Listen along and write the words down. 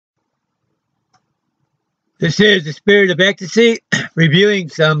This is the Spirit of Ecstasy, reviewing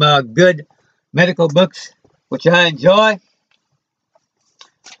some good medical books which I enjoy.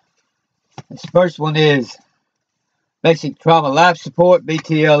 This first one is Basic Trauma Life Support,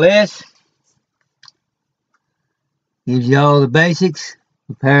 BTLS. Gives you all the basics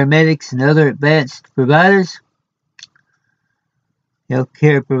for paramedics and other advanced providers,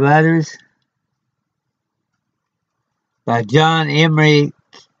 healthcare providers, by John Emery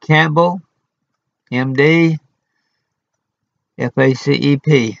Campbell, MD,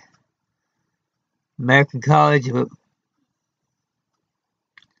 FACEP, American College of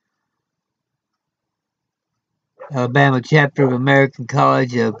Alabama chapter of American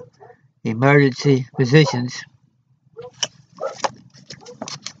College of Emergency Physicians.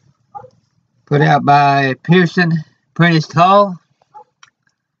 Put out by Pearson Prentice Hall.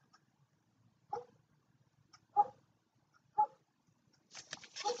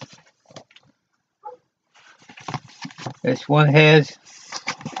 This one has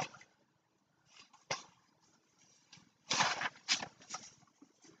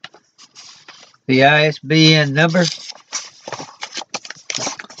the ISBN number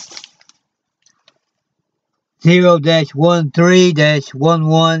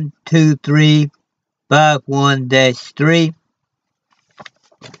 0-13-1123-51-3.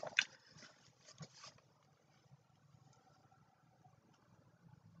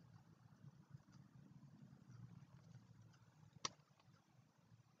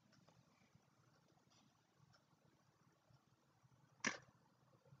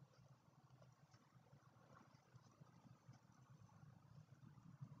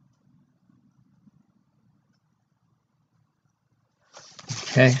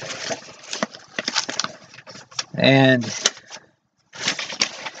 Okay. And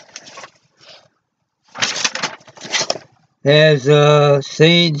there's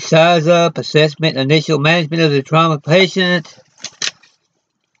scene, size up, assessment, initial management of the trauma patient,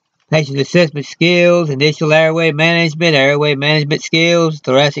 patient assessment skills, initial airway management skills,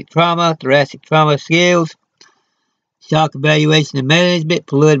 thoracic trauma skills, shock evaluation and management,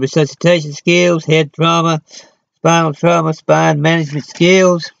 fluid resuscitation skills, head trauma, spine management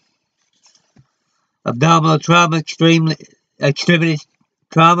skills, abdominal trauma, extremity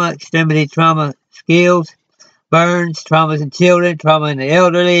trauma skills, burns, traumas in children, trauma in the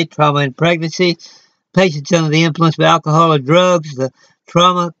elderly, trauma in pregnancy, patients under the influence of alcohol or drugs, the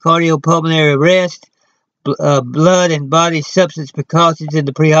trauma, cardiopulmonary arrest, blood and body substance precautions in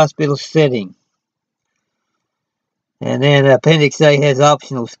the pre-hospital setting. And then Appendix A has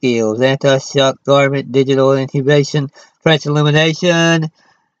optional skills: anti-shock garment, digital intubation, transillumination,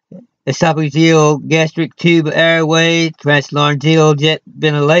 esophageal gastric tube airway, translaryngeal jet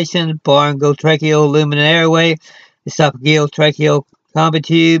ventilation, pharyngotracheal lumen airway, esophageal tracheal combi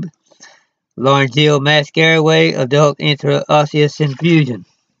tube, laryngeal mask airway, adult intraosseous infusion.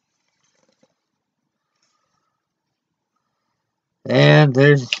 And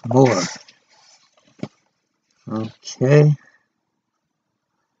there's more. Okay.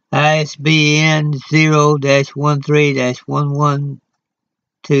 ISBN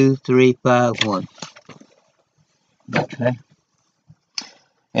 0-13-112351. Okay.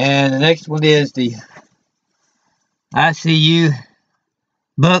 And the next one is the ICU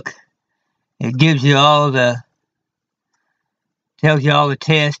book. It gives you tells you all the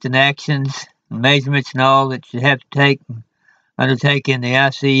tests and actions and measurements and all that you have to undertake in the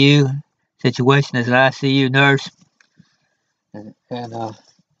ICU situation as an ICU nurse, and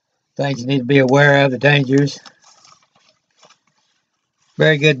things you need to be aware of, the dangers.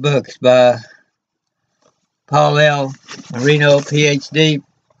 Very good books by Paul L. Marino, PhD.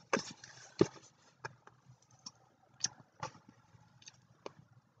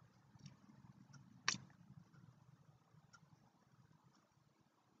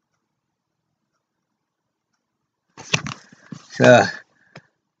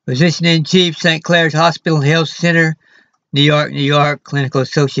 Physician-in-Chief, St. Clair's Hospital and Health Center, New York, New York. Clinical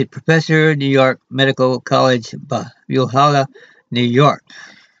Associate Professor, New York Medical College, Valhalla, New York.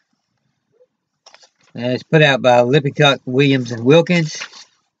 And it's put out by Lippincott, Williams, and Wilkins.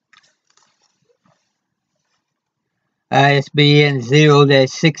 ISBN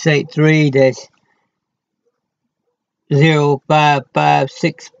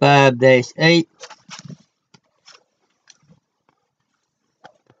 0-683-05565-8.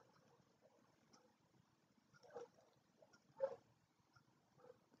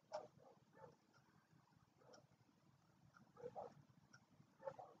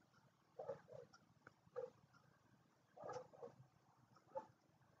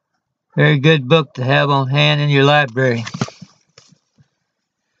 Very good book to have on hand in your library.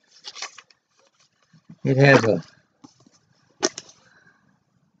 It has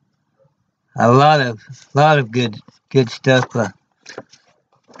a lot of good stuff,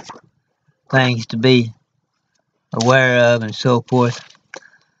 things to be aware of and so forth.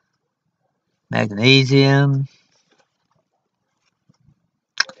 Magnesium.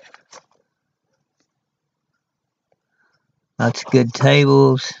 Lots of good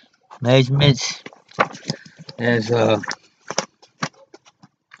tables, measurements. There's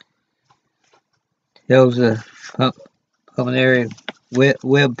tells the pulmonary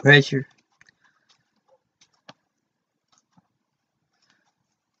web pressure.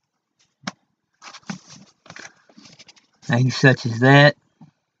 Things such as that.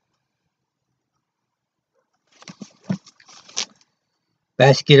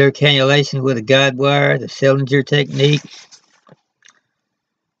 Vascular cannulation with a guide wire, the Seldinger technique.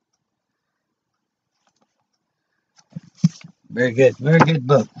 Very good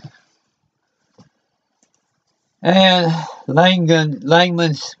book. And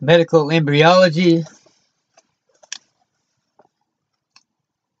Langman's Medical Embryology.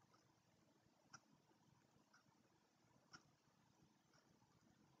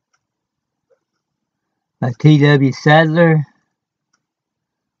 By T.W. Sadler.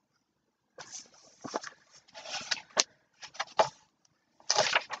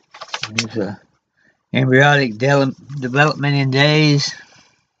 There's embryonic development in days.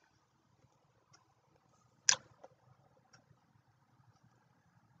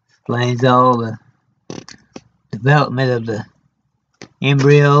 Explains all the development of the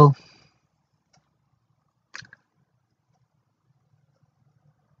embryo.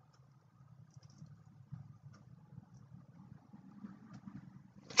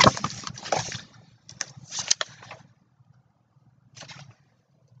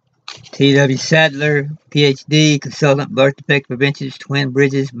 T.W. Sadler, Ph.D., consultant, birth defect prevention, Twin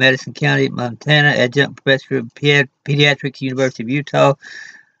Bridges, Madison County, Montana, adjunct professor of pediatrics, University of Utah,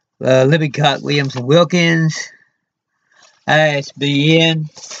 Lippincott, Williams, and Wilkins, ISBN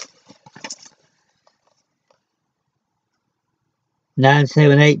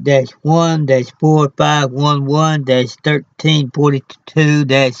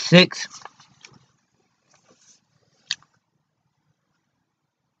 978-1-4511-1342-6.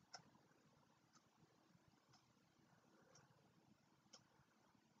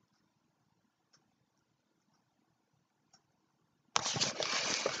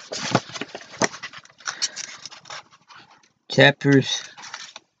 Chapters: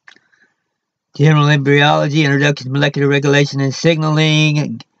 General Embryology, Introduction to Molecular Regulation and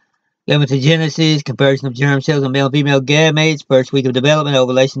Signaling, Gametogenesis, Comparison of Germ Cells and Male and Female Gametes, First Week of Development,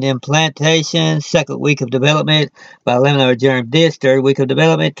 Ovulation to Implantation, Second Week of Development, Bilaminar Germ Disc, Third Week of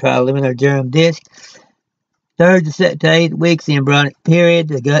Development, Trilaminar Germ Disc, Third to 8 weeks, the embryonic period,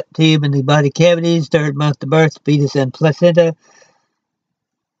 the gut tube and the body cavities, third month to birth, fetus and placenta,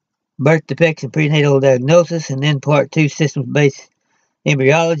 birth defects and prenatal diagnosis, and then part 2, systems-based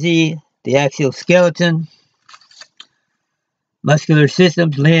embryology, the axial skeleton, muscular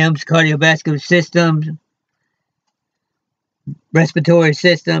systems, limbs, cardiovascular systems, respiratory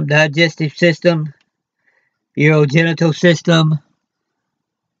system, digestive system, urogenital system,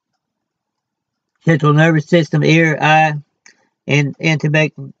 central nervous system, ear, eye, and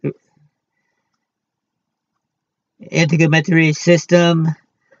integumentary system,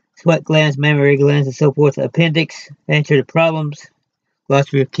 sweat glands, mammary glands, and so forth, appendix, answer to problems,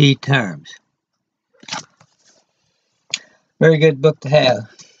 glossary of key terms. Very good book to have.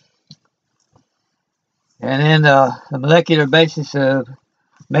 And then the molecular basis of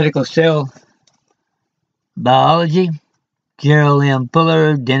medical cell biology, Gerald M.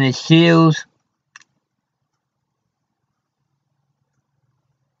 Fuller, Dennis Shields.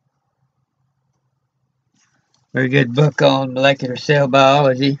 Very good book on molecular cell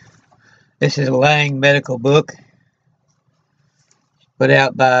biology. This is a Lang medical book, put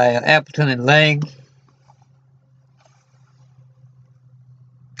out by Appleton and Lang.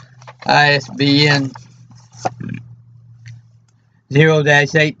 ISBN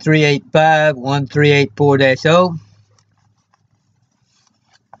 0-8385-1384-0.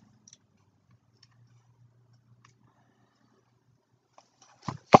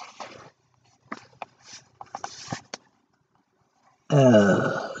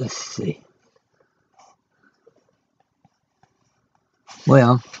 Let's see.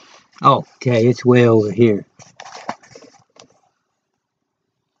 Well, okay, it's way over here.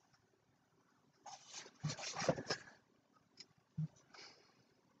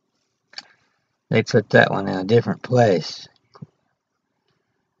 They put that one in a different place.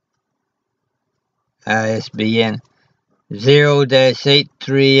 ISBN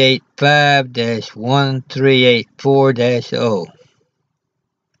 0-8385-1384-0.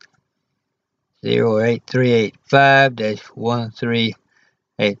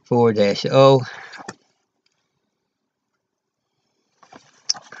 0-8385-1384-0.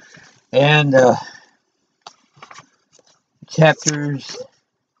 And chapters,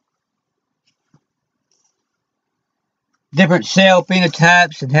 different cell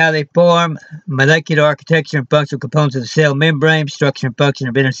phenotypes and how they form, molecular architecture and functional components of the cell membrane, structure and function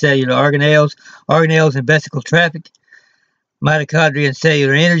of intercellular organelles and vesicle traffic, mitochondria and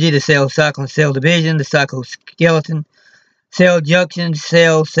cellular energy, the cell cycle and cell division, the cytoskeleton, cell junctions,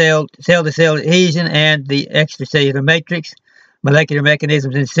 cell-to-cell adhesion, and the extracellular matrix, molecular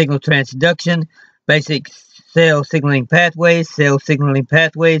mechanisms in signal transduction, basic cell signaling pathways,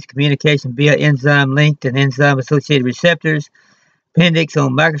 communication via enzyme-linked and enzyme-associated receptors, appendix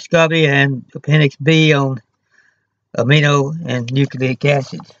on microscopy, and appendix B on amino and nucleic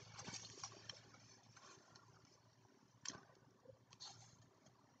acids.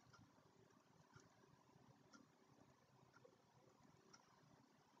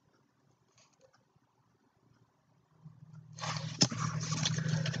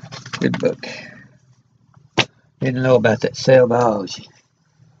 Good book. Didn't know about that cell biology.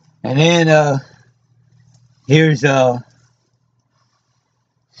 And then here's 6,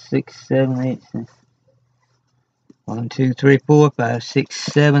 7, 8, 1, 2, 3, 4, 5, 6,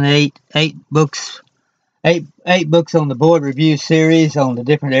 7, 8 books. Eight books on the board review series on the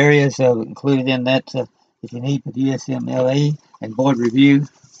different areas included in that if you need for DSMLE and board review,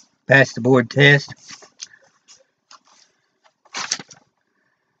 pass the board test.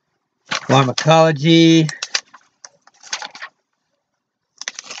 Pharmacology.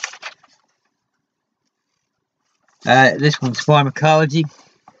 This one's Pharmacology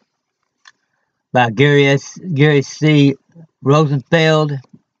by Gary C. Rosenfeld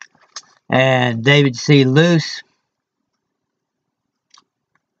and David C. Luce.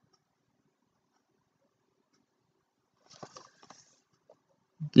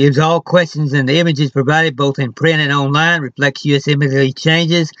 Gives all questions and the images provided both in print and online, reflects USMLE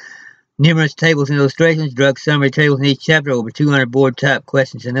changes, numerous tables and illustrations, drug summary tables in each chapter, over 200 board type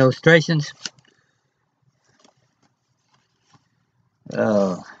questions and illustrations.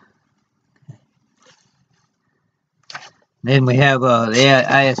 Then we have the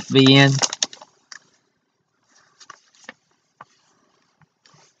ISBN.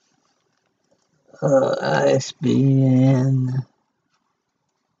 ISBN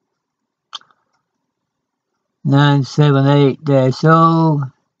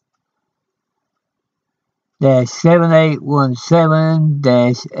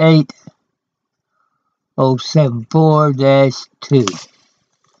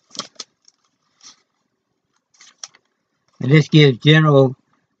And this gives general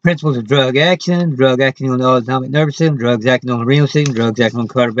principles of drug action on the autonomic nervous system, drugs acting on the renal system, drugs acting on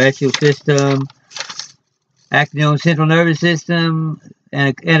the cardiovascular system, acting on the central nervous system,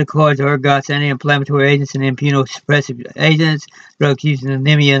 anticords, ergots, anti-inflammatory agents, and immunosuppressive agents, drugs used in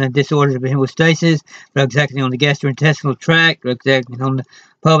anemia and disorders of hemostasis, drugs acting on the gastrointestinal tract, drugs acting on the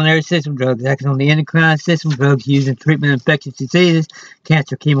pulmonary system, drugs acting on the endocrine system, drugs used in treatment of infectious diseases,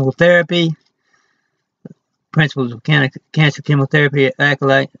 cancer chemotherapy, principles of cancer chemotherapy,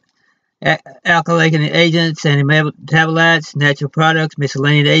 alkylating agents, antimetabolites, natural products,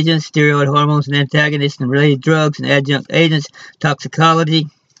 miscellaneous agents, steroid hormones and antagonists and related drugs and adjunct agents, toxicology,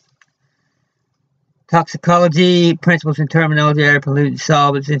 principles and terminology, air pollutants,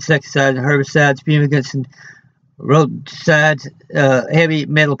 solvents, insecticides and herbicides, fumigants and rodenticides, heavy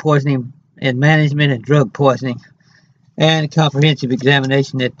metal poisoning and management and drug poisoning, and a comprehensive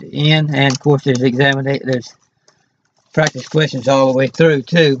examination at the end. And of course there's practice questions all the way through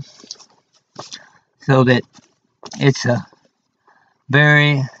too, so that it's a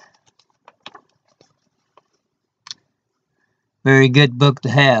very, very good book to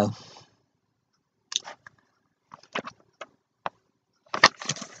have.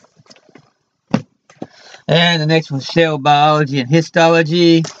 And the next one's Cell Biology and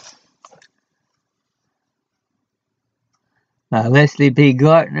Histology. Leslie P.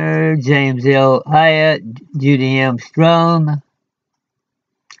 Gartner, James L. Hyatt, Judy M. Strong.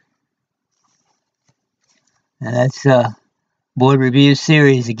 And that's a board review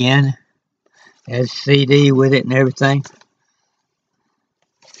series again. Has CD with it and everything.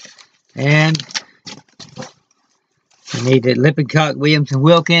 And you need the Lippincott, Williams, and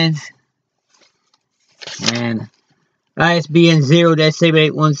Wilkins. And ISBN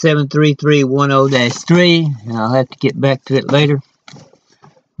 0-78173310-3, and I'll have to get back to it later.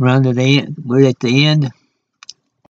 We're at the end.